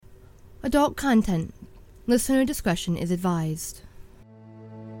Adult content. Listener discretion is advised.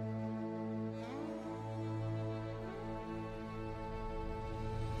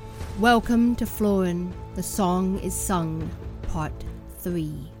 Welcome to Florin. The Song is Sung, Part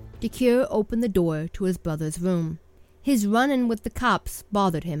 3. Dacure opened the door to his brother's room. His run-in with the cops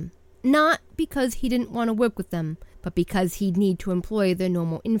bothered him. Not because he didn't want to work with them, but because he'd need to employ their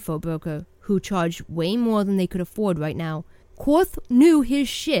normal info broker, who charged way more than they could afford right now. Quarth knew his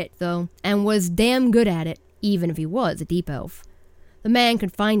shit, though, and was damn good at it, even if he was a deep elf. The man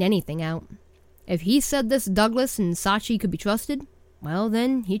could find anything out. If he said this Douglas and Sachi could be trusted, well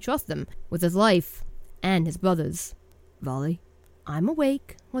then he'd trust them, with his life, and his brother's. Volley? I'm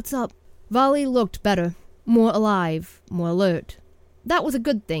awake. What's up? Volley looked better, more alive, more alert. That was a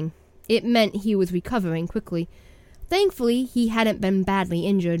good thing. It meant he was recovering quickly. Thankfully, he hadn't been badly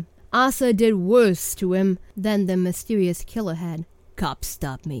injured. Asa did worse to him than the mysterious killer had. Cops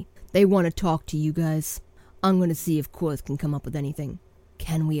stopped me. They want to talk to you guys. I'm going to see if Quarth can come up with anything.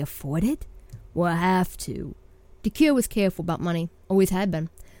 Can we afford it? We'll have to. Dacure was careful about money. Always had been.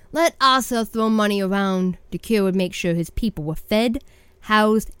 Let Asa throw money around. Dacure would make sure his people were fed,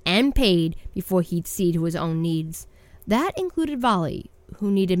 housed, and paid before he'd see to his own needs. That included Volley,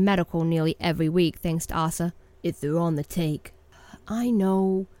 who needed medical nearly every week thanks to Asa. If they're on the take. I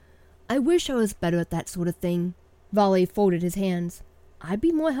know. I wish I was better at that sort of thing. Volley folded his hands. I'd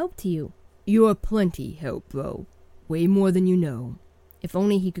be more help to you. You're plenty help, bro. Way more than you know. If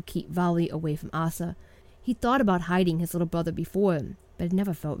only he could keep Volley away from Asa. He thought about hiding his little brother before him, but it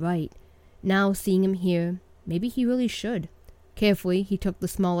never felt right. Now, seeing him here, maybe he really should. Carefully, he took the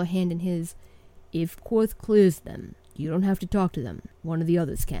smaller hand in his. If Quarth clears them, you don't have to talk to them. One of the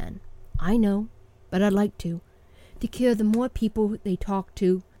others can. I know, but I'd like to. Dacure, the more people they talk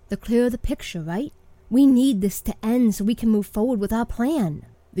to, the clearer the picture, right? We need this to end so we can move forward with our plan.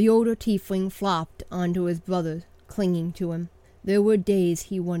 The older tiefling flopped onto his brother, clinging to him. There were days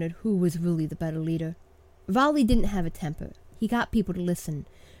he wondered who was really the better leader. Volley didn't have a temper. He got people to listen,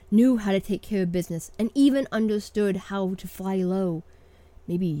 knew how to take care of business, and even understood how to fly low.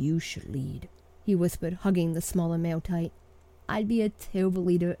 Maybe you should lead, he whispered, hugging the smaller male tight. I'd be a terrible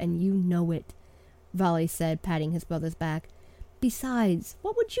leader, and you know it, Volley said, patting his brother's back. Besides,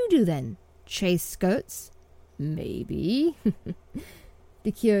 what would you do then? Chase skirts? Maybe.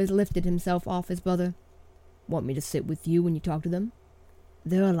 Dacure lifted himself off his brother. Want me to sit with you when you talk to them?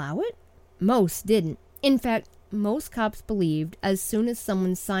 They'll allow it? Most didn't. In fact, most cops believed as soon as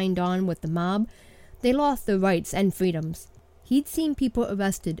someone signed on with the mob, they lost their rights and freedoms. He'd seen people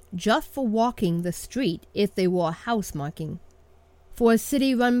arrested just for walking the street if they wore house marking. For a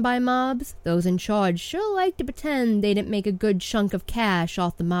city run by mobs, those in charge sure like to pretend they didn't make a good chunk of cash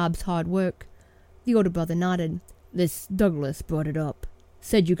off the mob's hard work. The older brother nodded. This Douglas brought it up.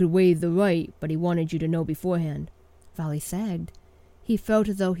 Said you could waive the right, but he wanted you to know beforehand. Volley sagged. He felt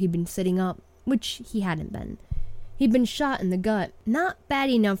as though he'd been sitting up, which he hadn't been. He'd been shot in the gut, not bad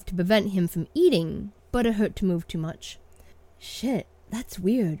enough to prevent him from eating, but it hurt to move too much. Shit, that's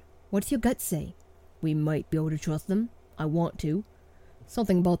weird. What's your gut say? We might be able to trust them. I want to.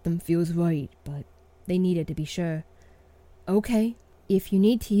 Something about them feels right, but they needed to be sure. Okay, if you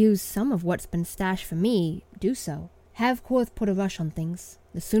need to use some of what's been stashed for me, do so. Have Quarth put a rush on things.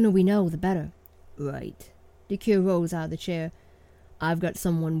 The sooner we know, the better. Right. Dacure rose out of the chair. I've got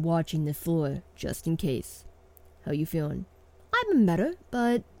someone watching the floor, just in case. How you feeling? I've been better,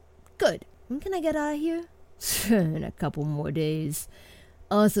 but good. When can I get out of here? In a couple more days.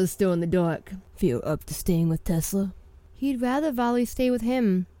 Also still in the dark. Feel up to staying with Tesla? He'd rather Volley stay with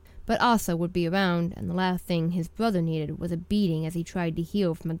him, but Asa would be around, and the last thing his brother needed was a beating as he tried to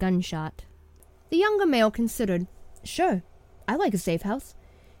heal from a gunshot. The younger male considered. Sure, I like a safe house.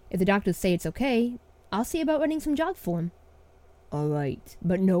 If the doctors say it's okay, I'll see about running some jobs for him. All right,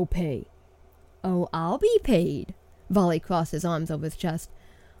 but no pay. Oh, I'll be paid. Volley crossed his arms over his chest.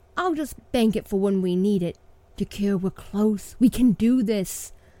 I'll just bank it for when we need it. Dacure, we're close. We can do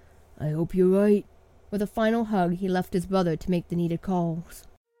this. I hope you're right. With a final hug, he left his brother to make the needed calls.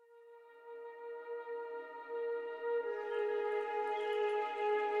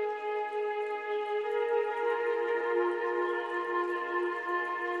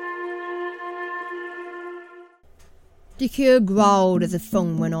 Dacure growled as the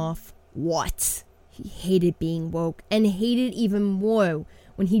phone went off. What? He hated being woke, and hated even more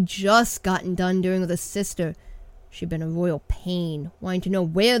when he'd just gotten done dealing with his sister. She'd been a royal pain, wanting to know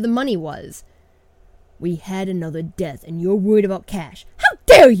where the money was. We had another death, and you're worried about cash. How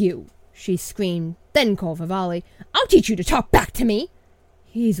dare you! She screamed, then called for Volley. I'll teach you to talk back to me!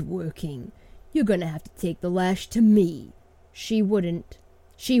 He's working. You're gonna have to take the lash to me. She wouldn't.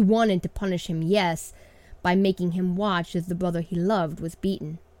 She wanted to punish him, yes, by making him watch as the brother he loved was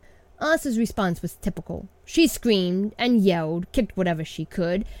beaten. Asa's response was typical. She screamed and yelled, kicked whatever she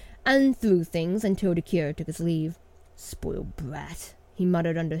could, and threw things until Dakir took his leave. Spoiled brat, he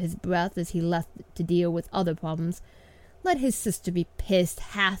muttered under his breath as he left to deal with other problems. Let his sister be pissed.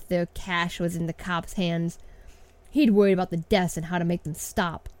 Half their cash was in the cops' hands. He'd worried about the deaths and how to make them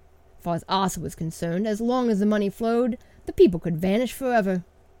stop. As far as Asa was concerned, as long as the money flowed, the people could vanish forever.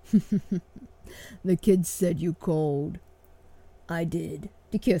 The kid said you called. I did.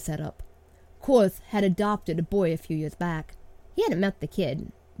 Dakir sat up. Korth had adopted a boy a few years back. He hadn't met the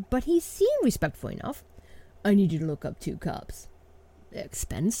kid, but he seemed respectful enough. I need you to look up 2 cops.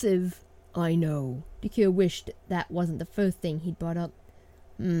 Expensive. I know. Dakir wished that wasn't the first thing he'd brought up.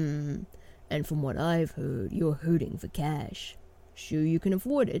 And from what I've heard, you're hurting for cash. Sure you can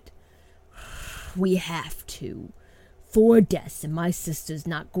afford it? We have to. 4 deaths and my sister's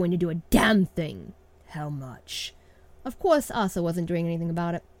not going to do a damn thing. How much? Of course Asa wasn't doing anything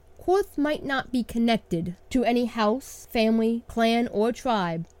about it. Korth might not be connected to any house, family, clan, or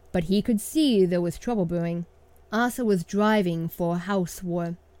tribe, but he could see there was trouble brewing. Asa was driving for a house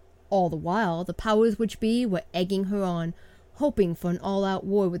war. All the while, the powers which be were egging her on, hoping for an all-out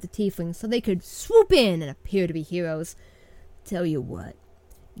war with the tieflings so they could swoop in and appear to be heroes. Tell you what,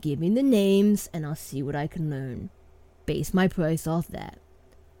 give me the names and I'll see what I can learn. Base my price off that.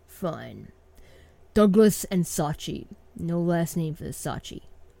 Fine. Douglas and Sachi. No last name for the Sachi.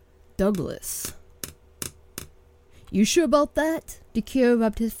 Douglas. You sure about that? Dakir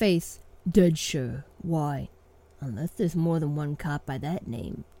rubbed his face. Dead sure. Why? Unless there's more than one cop by that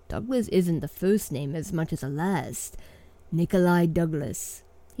name. Douglas isn't the first name as much as the last. Nikolai Douglas.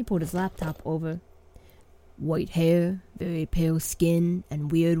 He pulled his laptop over. White hair, very pale skin,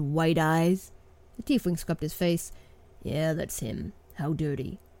 and weird white eyes. The tiefling scrubbed his face. Yeah, that's him. How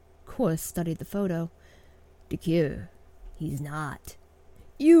dirty. Korth studied the photo. Dakir, he's not.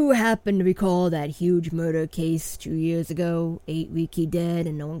 You happen to recall that huge murder case 2 years ago? 8 Riki dead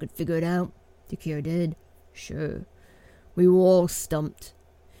and no one could figure it out? Dakir did. Sure. We were all stumped.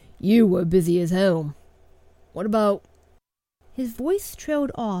 You were busy as hell. What about... His voice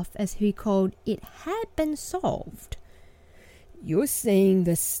trailed off as he recalled it had been solved. You're saying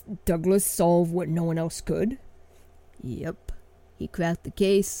this Douglas solved what no one else could? Yep. He cracked the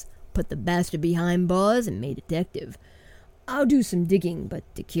case, put the bastard behind bars, and made detective. I'll do some digging, but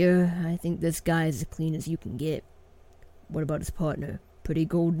Dakir, I think this guy is as clean as you can get. What about his partner? Pretty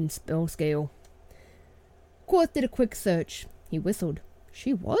golden spell scale. Korth did a quick search. He whistled.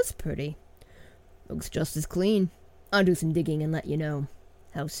 She was pretty. Looks just as clean. I'll do some digging and let you know.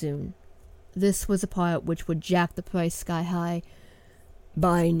 How soon? This was a part which would jack the price sky high.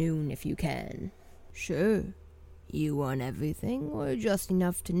 By noon, if you can. Sure. You want everything, or just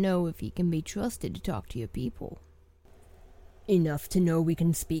enough to know if he can be trusted to talk to your people? Enough to know we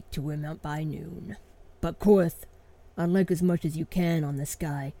can speak to him out by noon. But Korth, I'd like as much as you can on this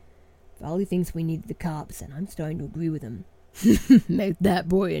guy. Valley thinks we need the cops, and I'm starting to agree with him. Make that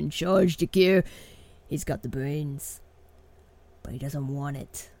boy in charge, Dakir. He's got the brains. But he doesn't want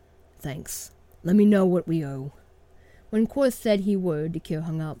it. Thanks. Let me know what we owe. When Korth said he would, Dakir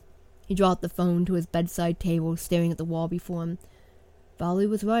hung up. He dropped the phone to his bedside table, staring at the wall before him. Valley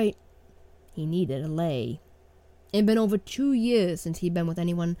was right. He needed a lay. It had been over 2 years since he'd been with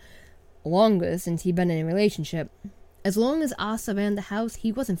anyone. Longer since he'd been in a relationship. As long as Asa ran the house,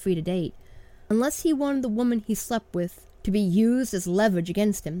 he wasn't free to date. Unless he wanted the woman he slept with to be used as leverage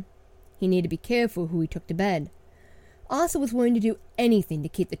against him. He needed to be careful who he took to bed. Asa was willing to do anything to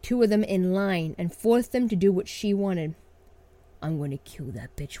keep the 2 of them in line and force them to do what she wanted. I'm going to kill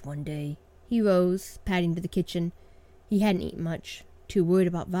that bitch one day. He rose, padding to the kitchen. He hadn't eaten much, too worried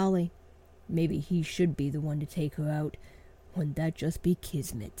about Valley. Maybe he should be the one to take her out. Wouldn't that just be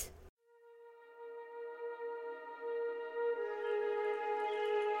kismet?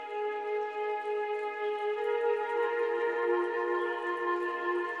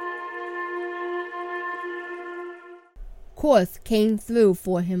 Korth came through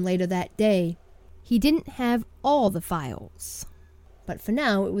for him later that day. He didn't have all the files, but for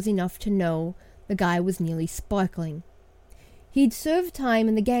now it was enough to know the guy was nearly sparkling. He'd served time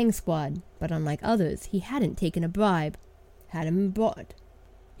in the gang squad, but unlike others, he hadn't taken a bribe, hadn't been bought.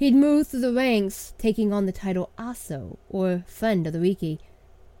 He'd moved through the ranks, taking on the title Aso, or Friend of the Riki.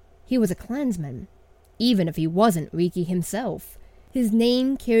 He was a clansman, even if he wasn't Riki himself. His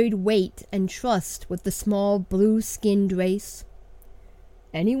name carried weight and trust with the small, blue-skinned race.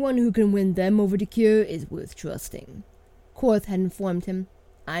 Anyone who can win them over Dakir is worth trusting. Korth had informed him.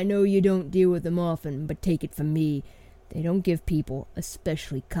 I know you don't deal with them often, but take it from me. They don't give people,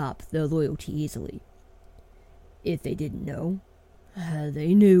 especially cops, their loyalty easily. If they didn't know.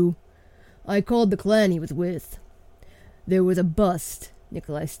 They knew. I called the clan he was with. There was a bust.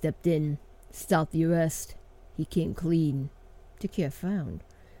 Nikolai stepped in, stopped the arrest. He came clean. Dacre frowned.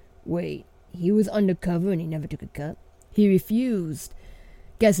 Wait, he was undercover and he never took a cut? He refused.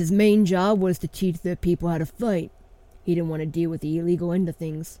 Guess his main job was to teach their people how to fight. He didn't want to deal with the illegal end of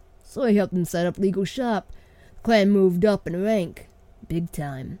things, so he helped them set up legal shop. The clan moved up in rank. Big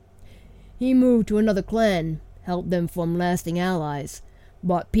time. He moved to another clan, helped them form lasting allies,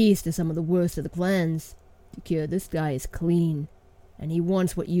 brought peace to some of the worst of the clans. Dacre, this guy is clean, and he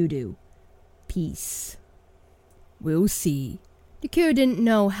wants what you do. Peace. We'll see. Dacre didn't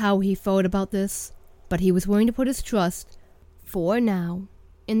know how he felt about this, but he was willing to put his trust, for now,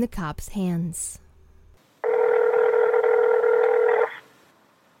 in the cop's hands.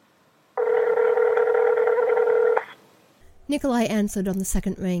 Nikolai answered on the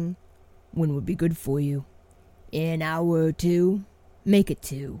second ring. When would be good for you? An hour or two? Make it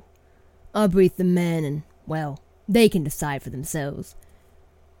 2. I'll brief the men and, well, they can decide for themselves.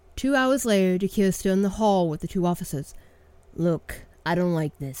 2 hours later, Dacre stood in the hall with the 2 officers. Look, I don't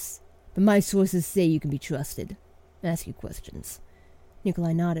like this, but my sources say you can be trusted. Ask you questions.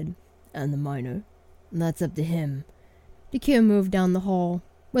 Nikolai nodded. And the minor? That's up to him. Dacre moved down the hall.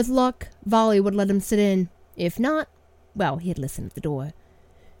 With luck, Volley would let him sit in. If not, well, he'd listen at the door.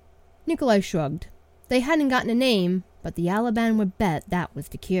 Nikolai shrugged. They hadn't gotten a name, but the Aliban would bet that was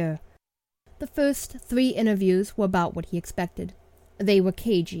Dacre. The first 3 interviews were about what he expected. They were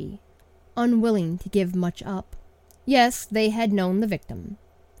cagey, unwilling to give much up. Yes, they had known the victim.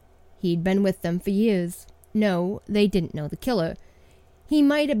 He'd been with them for years. No, they didn't know the killer. He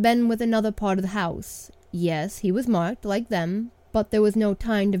might have been with another part of the house. Yes, he was marked like them, but there was no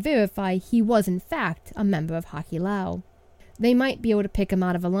time to verify he was in fact a member of Haki Lao. They might be able to pick him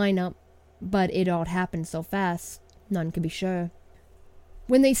out of a lineup, but it all happened so fast, none could be sure.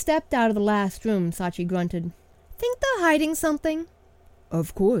 When they stepped out of the last room, Sachi grunted. Think they're hiding something?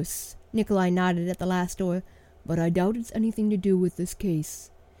 Of course. Nikolai nodded at the last door. But I doubt it's anything to do with this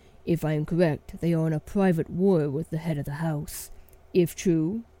case. If I am correct, they are in a private war with the head of the house. If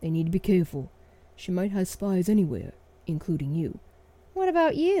true, they need to be careful. She might have spies anywhere, including you. What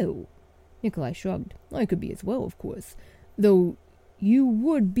about you? Nikolai shrugged. I could be as well, of course. Though you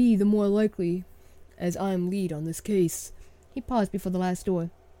would be the more likely, as I'm lead on this case. He paused before the last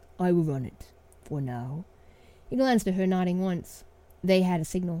door. I will run it, for now. He glanced at her, nodding once. They had a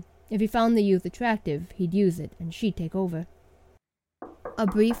signal. If he found the youth attractive, he'd use it, and she'd take over. A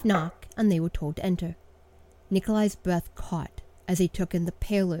brief knock, and they were told to enter. Nikolai's breath caught as he took in the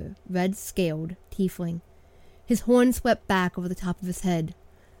paler, red-scaled tiefling. His horn swept back over the top of his head,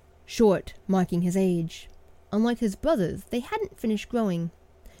 short, marking his age. Unlike his brothers, they hadn't finished growing.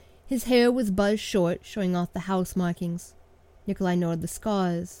 His hair was buzzed short, showing off the house markings. Nikolai noted the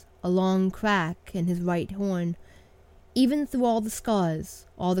scars, a long crack in his right horn. Even through all the scars,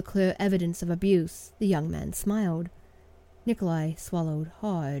 all the clear evidence of abuse, the young man smiled. Nikolai swallowed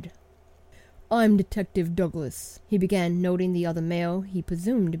hard. I'm Detective Douglas, he began, noting the other male he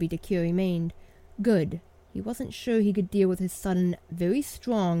presumed to be Dacre remained. Good. He wasn't sure he could deal with his sudden, very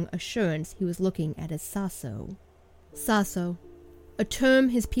strong assurance he was looking at his Saso. Saso, a term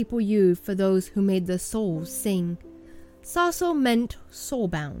his people used for those who made their souls sing. Saso meant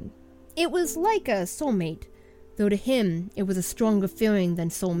soulbound. It was like a soulmate, though to him it was a stronger feeling than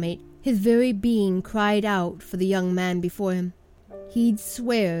soulmate. His very being cried out for the young man before him. He'd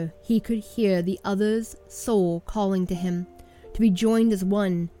swear he could hear the other's soul calling to him, to be joined as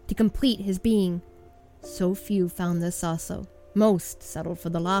one, to complete his being. So few found their Saso. Most settled for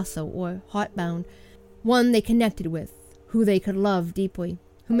the lasso, or heartbound, one they connected with, who they could love deeply,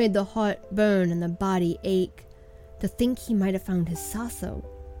 who made the heart burn and the body ache. To think he might have found his Saso,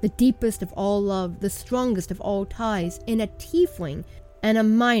 the deepest of all love, the strongest of all ties, in a tiefling, and a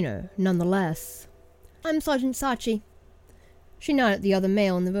minor nonetheless. I'm Sergeant Sachi. She nodded at the other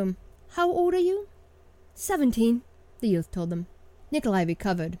male in the room. How old are you? 17, the youth told them. Nikolai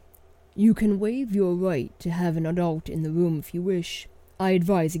recovered. You can waive your right to have an adult in the room if you wish. I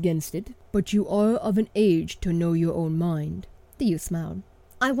advise against it, but you are of an age to know your own mind. The youth smiled.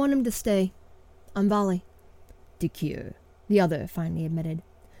 I want him to stay. I'm Volley. Dacre, the other finally admitted.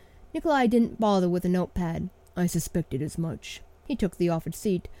 Nikolai didn't bother with a notepad. I suspected as much. He took the offered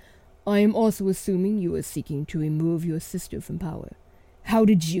seat. I am also assuming you are seeking to remove your sister from power. How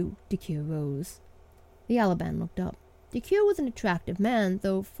did you? Dacre rose. The Aliban looked up. Dacre was an attractive man,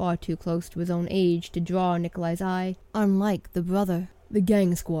 though far too close to his own age to draw Nikolai's eye, unlike the brother. The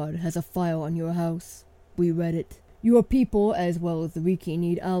gang squad has a file on your house. We read it. Your people, as well as the Riki,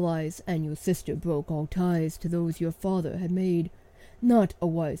 need allies, and your sister broke all ties to those your father had made. Not a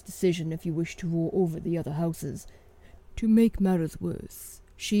wise decision if you wish to rule over the other houses. To make matters worse,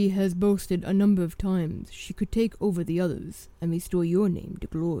 she has boasted a number of times she could take over the others and restore your name to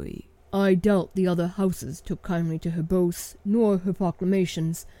glory. I doubt the other houses took kindly to her boasts, nor her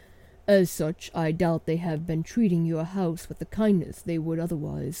proclamations. As such, I doubt they have been treating your house with the kindness they would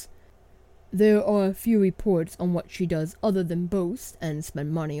otherwise. There are few reports on what she does other than boast and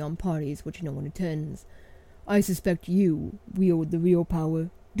spend money on parties which no one attends. I suspect you wield the real power,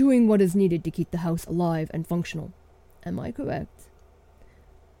 doing what is needed to keep the house alive and functional. Am I correct?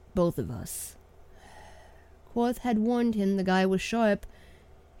 Both of us. Quarth had warned him the guy was sharp.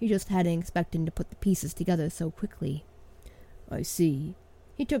 He just hadn't expected him to put the pieces together so quickly. I see.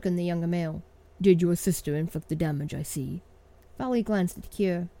 He took in the younger male. Did your sister inflict the damage, I see? Valley glanced at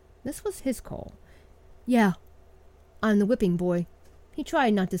Kier. This was his call. Yeah, I'm the whipping boy. He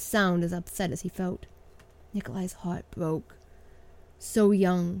tried not to sound as upset as he felt. Nikolai's heart broke. So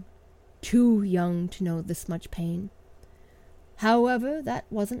young, too young to know this much pain. However, that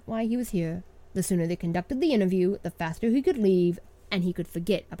wasn't why he was here. The sooner they conducted the interview, the faster he could leave, and he could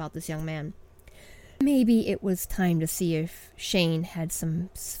forget about this young man. Maybe it was time to see if Shane had some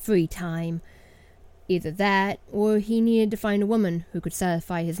free time. Either that, or he needed to find a woman who could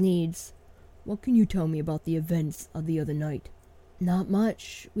satisfy his needs. What can you tell me about the events of the other night? Not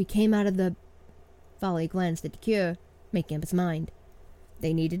much. We came out of the... Valley glanced at Kier, making up his mind.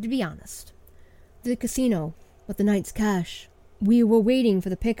 They needed to be honest. The casino, with the night's cash. We were waiting for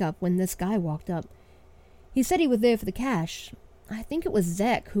the pickup when this guy walked up. He said he was there for the cash. I think it was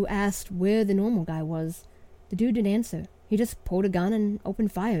Zek who asked where the normal guy was. The dude didn't answer. He just pulled a gun and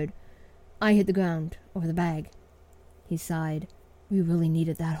opened fired. I hit the ground, over the bag. He sighed. We really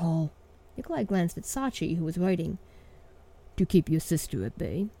needed that haul. Nikolai glanced at Sachi, who was writing. To keep your sister at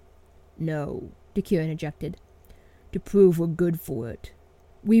bay? No, Dakir interjected. To prove we're good for it.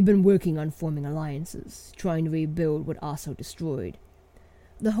 We've been working on forming alliances, trying to rebuild what Asa destroyed.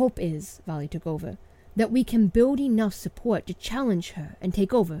 The hope is, Valley took over, that we can build enough support to challenge her and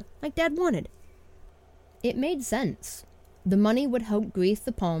take over, like Dad wanted. It made sense. The money would help grease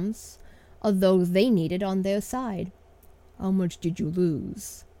the palms of those they needed on their side. How much did you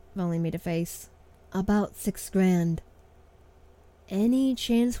lose? Valley made a face. About $6,000. Any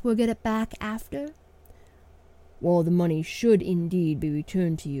chance we'll get it back after? Well, the money should indeed be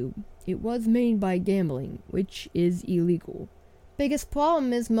returned to you. It was made by gambling, which is illegal. Biggest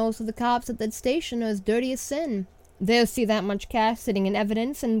problem is most of the cops at that station are as dirty as sin. They'll see that much cash sitting in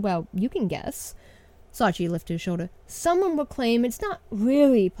evidence and, well, you can guess. Sachi lifted his shoulder. Someone will claim it's not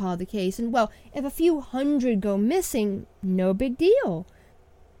really part of the case, and, well, if a few hundred go missing, no big deal.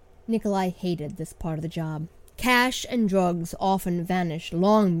 Nikolai hated this part of the job. Cash and drugs often vanished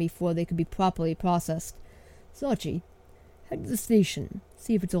long before they could be properly processed. Sachi, head to the station,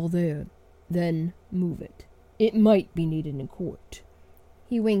 see if it's all there. Then move it. It might be needed in court.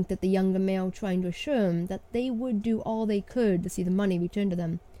 He winked at the younger male, trying to assure him that they would do all they could to see the money returned to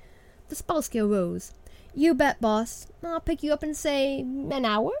them. The Spellscale rose. You bet, boss. I'll pick you up in, say, an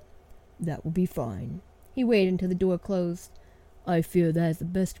hour? That will be fine. He waited until the door closed. I fear that is the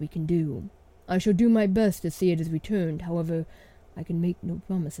best we can do. I shall do my best to see it is returned. However, I can make no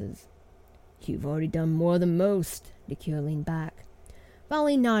promises. You've already done more than most. Dakir leaned back.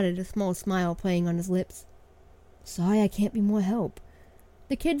 Valley nodded, a small smile playing on his lips. Sorry I can't be more help.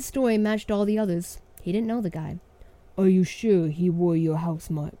 The kid's story matched all the others. He didn't know the guy. Are you sure he wore your house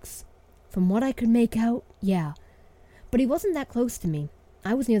marks? From what I could make out, yeah. But he wasn't that close to me.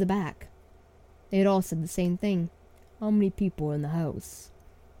 I was near the back. They had all said the same thing. How many people were in the house?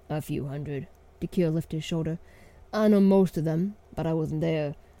 A few hundred. Dakir lifted his shoulder. I know most of them, but I wasn't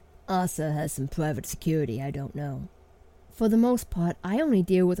there. Asa has some private security I don't know. For the most part, I only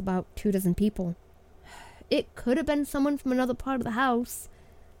deal with about 24 people. It could have been someone from another part of the house.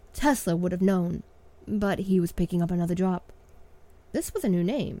 Tesla would have known, but he was picking up another drop. This was a new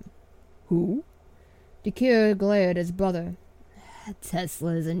name. Who? Dakir glared at his brother.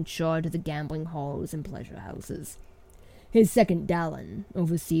 Tesla is in charge of the gambling halls and pleasure houses. His second, Dallin,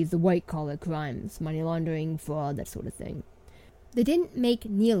 oversees the white-collar crimes, money laundering, fraud, that sort of thing. They didn't make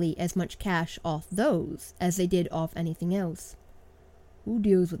nearly as much cash off those as they did off anything else. Who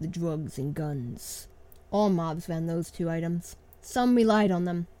deals with the drugs and guns? All mobs ran those two items. Some relied on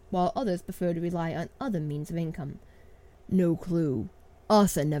them, while others preferred to rely on other means of income. No clue.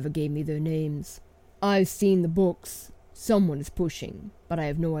 Asa never gave me their names. I've seen the books. Someone is pushing, but I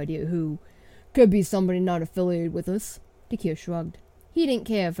have no idea who. Could be somebody not affiliated with us. Dakir shrugged. He didn't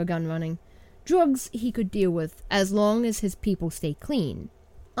care for gun running. Drugs he could deal with as long as his people stayed clean.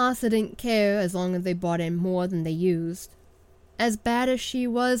 Asa didn't care as long as they brought in more than they used. As bad as she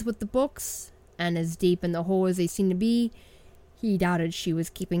was with the books, and as deep in the hole as they seemed to be, he doubted she was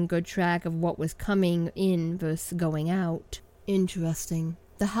keeping good track of what was coming in versus going out. Interesting.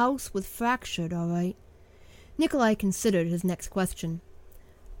 The house was fractured, all right. Nikolai considered his next question.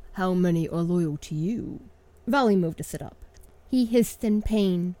 How many are loyal to you? Vali moved to sit up. He hissed in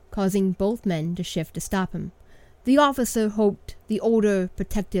pain, causing both men to shift to stop him. The officer hoped the older,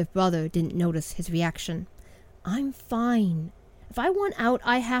 protective brother didn't notice his reaction. I'm fine. If I want out,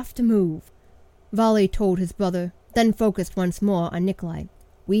 I have to move, Vali told his brother, then focused once more on Nikolai.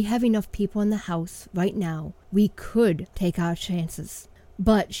 We have enough people in the house right now. We could take our chances.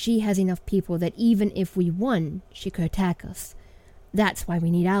 But she has enough people that even if we won, she could attack us. That's why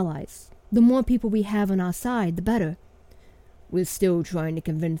we need allies. The more people we have on our side, the better. We're still trying to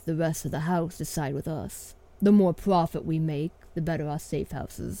convince the rest of the house to side with us. The more profit we make, the better our safe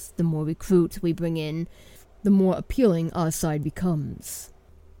house is. The more recruits we bring in, the more appealing our side becomes.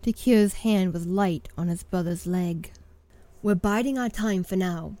 Tekir's hand was light on his brother's leg. We're biding our time for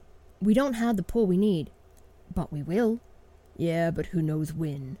now. We don't have the pull we need, but we will. Yeah, but who knows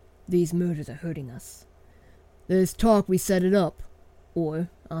when. These murders are hurting us. There's talk we set it up. Or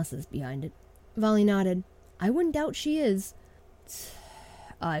Asa's behind it. Vali nodded. I wouldn't doubt she is.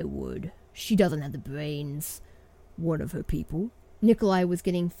 I would. She doesn't have the brains. One of her people. Nikolai was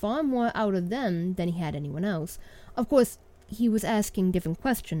getting far more out of them than he had anyone else. Of course, he was asking different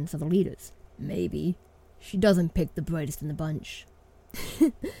questions of the leaders. Maybe. She doesn't pick the brightest in the bunch.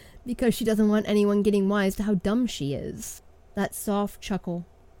 Because she doesn't want anyone getting wise to how dumb she is. That soft chuckle.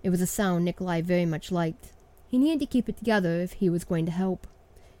 It was a sound Nikolai very much liked. He needed to keep it together if he was going to help.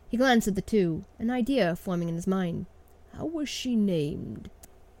 He glanced at the two, an idea forming in his mind. How was she named?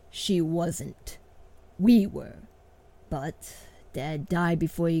 She wasn't. We were. But Dad died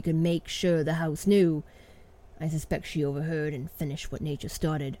before he could make sure the house knew. I suspect she overheard and finished what nature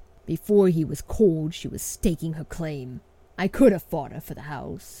started. Before he was cold, she was staking her claim. I could have fought her for the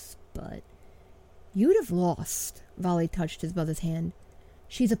house, but... You'd have lost. Vali touched his brother's hand.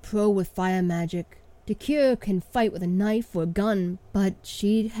 She's a pro with fire magic. Tekir can fight with a knife or a gun, but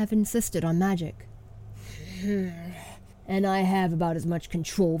she'd have insisted on magic. And I have about as much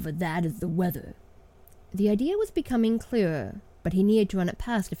control over that as the weather. The idea was becoming clearer, but he needed to run it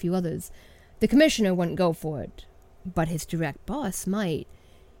past a few others. The commissioner wouldn't go for it, but his direct boss might,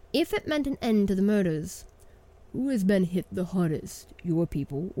 if it meant an end to the murders. Who has been hit the hardest, your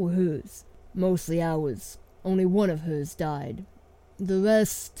people or hers? Mostly ours. Only one of hers died. The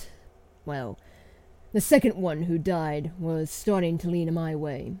rest... well, the second one who died was starting to lean my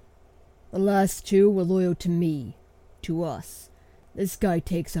way. The last two were loyal to me, to us. This guy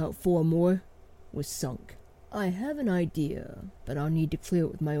takes out 4 more. We're sunk. I have an idea, but I'll need to clear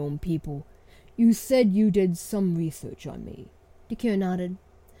it with my own people. You said you did some research on me. Tekir nodded.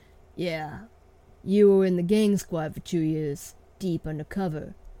 Yeah. You were in the gang squad for 2 years, deep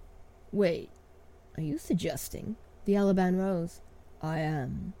undercover. Wait, are you suggesting? The Alaban rose. I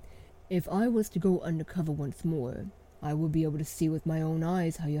am. If I was to go undercover once more, I would be able to see with my own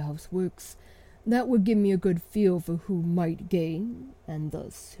eyes how your house works. That would give me a good feel for who might gain, and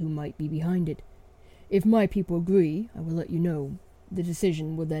thus who might be behind it. If my people agree, I will let you know. The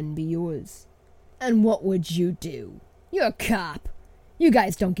decision will then be yours. And what would you do? You're a cop. You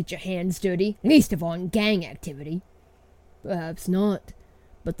guys don't get your hands dirty, least of all in gang activity. Perhaps not,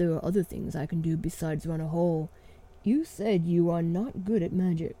 but there are other things I can do besides run a hole. You said you are not good at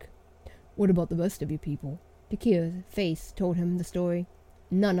magic. What about the rest of your people? Tekir's face told him the story.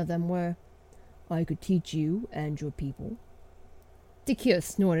 None of them were. I could teach you and your people. Tekir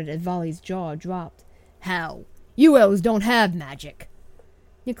snorted as Vali's jaw dropped. How? You elves don't have magic.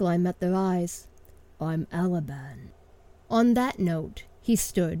 Nikolai met their eyes. I'm Alaban. On that note, he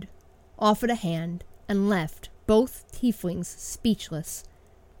stood, offered a hand, and left both tieflings speechless.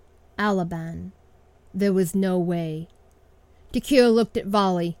 Alaban. There was no way. Tekir looked at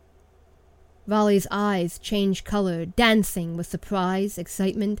Vali. Vali's eyes changed color, dancing with surprise,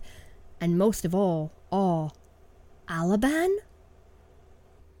 excitement, and most of all, awe. Alaban?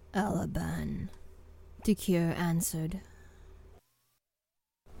 Alaban, Tekir answered.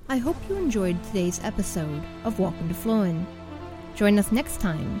 I hope you enjoyed today's episode of Welcome to Florin. Join us next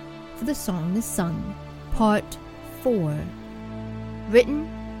time for The Song is Sung, Part 4. Written,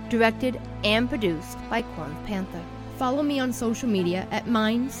 directed, and produced by Corv Panther. Follow me on social media at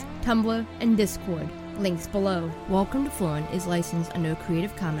Minds, Tumblr, and Discord. Links below. Welcome to Florin is licensed under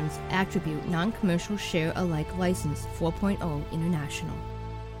Creative Commons Attribute Non-Commercial Share Alike License 4.0 International.